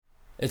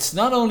It's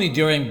not only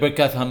during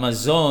Birkat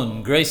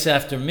Hamazon, grace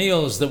after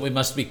meals, that we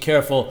must be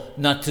careful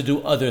not to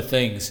do other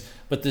things,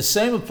 but the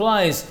same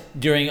applies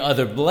during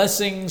other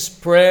blessings,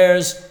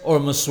 prayers, or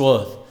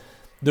muswot.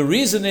 The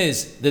reason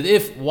is that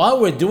if, while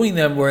we're doing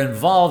them, we're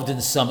involved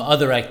in some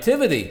other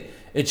activity,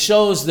 it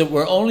shows that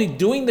we're only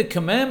doing the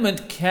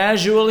commandment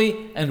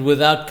casually and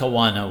without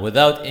kawana,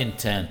 without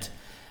intent.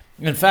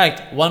 In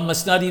fact, one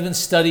must not even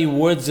study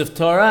words of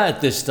Torah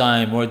at this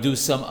time or do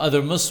some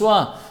other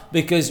muswa,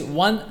 because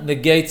one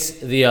negates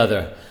the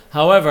other.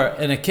 However,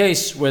 in a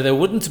case where there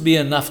wouldn't be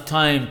enough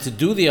time to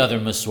do the other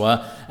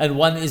muswa, and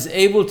one is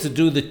able to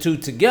do the two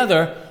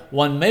together,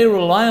 one may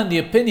rely on the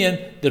opinion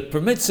that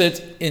permits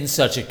it in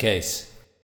such a case.